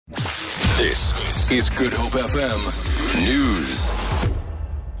This is Good Hope FM News.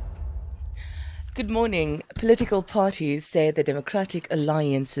 Good morning. Political parties say the Democratic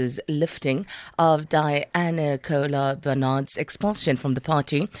Alliance's lifting of Dianne Kohler-Barnard's expulsion from the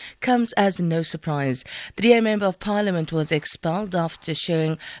party comes as no surprise. The DA Member of Parliament was expelled after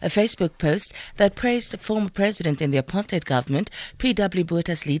sharing a Facebook post that praised former President in the apartheid government, P.W.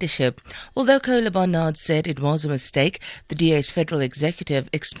 Botha's leadership. Although Kohler-Barnard said it was a mistake, the DA's federal executive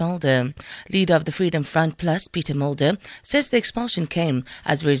expelled her. Leader of the Freedom Front Plus, Peter Mulder, says the expulsion came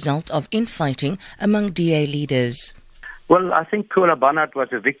as a result of infighting among DA leaders. Well, I think Kohler-Barnard was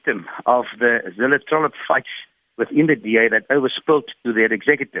a victim of the Zille-Trollop fights within the DA that overspilled to their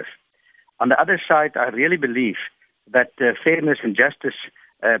executive. On the other side, I really believe that fairness and justice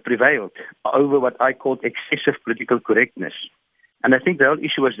prevailed over what I called excessive political correctness. And I think the whole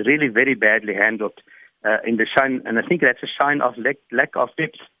issue was really very badly handled in the sign, and I think that's a sign of lack of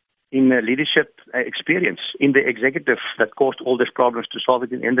depth in leadership experience in the executive that caused all these problems to solve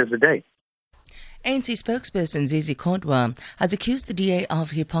it at the end of the day. ANC spokesperson Zizi Kodwa has accused the DA of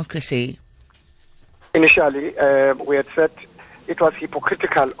hypocrisy. Initially, we had said it was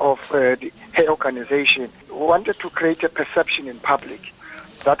hypocritical of her organization. We wanted to create a perception in public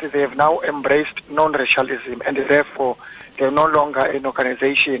that they have now embraced non-racialism and therefore they're no longer an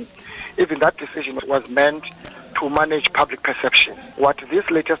organization. Even that decision was meant to manage public perception. What this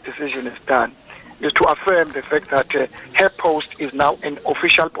latest decision has done is to affirm the fact that her post is now an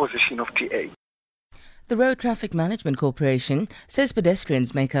official position of DA. The Road Traffic Management Corporation says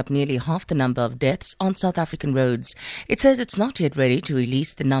pedestrians make up nearly half the number of deaths on South African roads. It says it's not yet ready to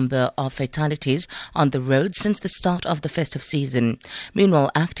release the number of fatalities on the road since the start of the festive season.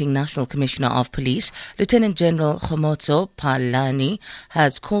 Meanwhile, Acting National Commissioner of Police, Lieutenant General Khomotso Phalane,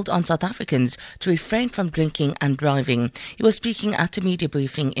 has called on South Africans to refrain from drinking and driving. He was speaking at a media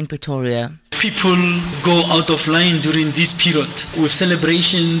briefing in Pretoria. People go out of line during this period with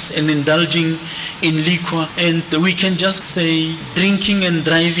celebrations and indulging in liquor, and we can just say drinking and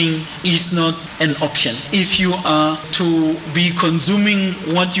driving is not an option. If you are to be consuming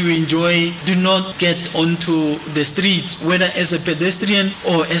what you enjoy, do not get onto the streets, whether as a pedestrian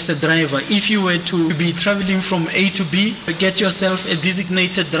or as a driver. If you were to be traveling from A to B, get yourself a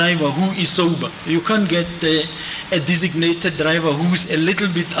designated driver who is sober. You can't get a designated driver who's a little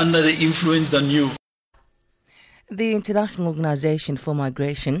bit under the influence than you. The International Organization for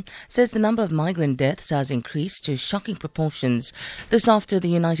Migration says the number of migrant deaths has increased to shocking proportions. This after the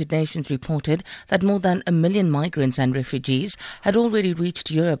United Nations reported that more than 1 million migrants and refugees had already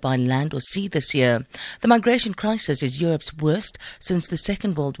reached Europe by land or sea this year. The migration crisis is Europe's worst since the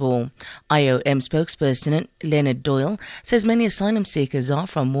Second World War. IOM spokesperson Leonard Doyle says many asylum seekers are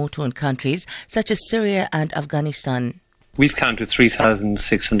from war-torn countries such as Syria and Afghanistan. We've counted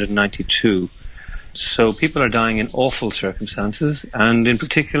 3,692. So people are dying in awful circumstances, and in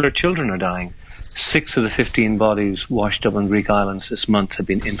particular children are dying. 6 of the 15 bodies washed up on Greek islands this month have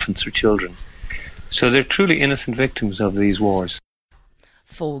been infants or children. So they're truly innocent victims of these wars.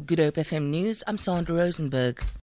 For Good Hope FM News, I'm Sandra Rosenberg.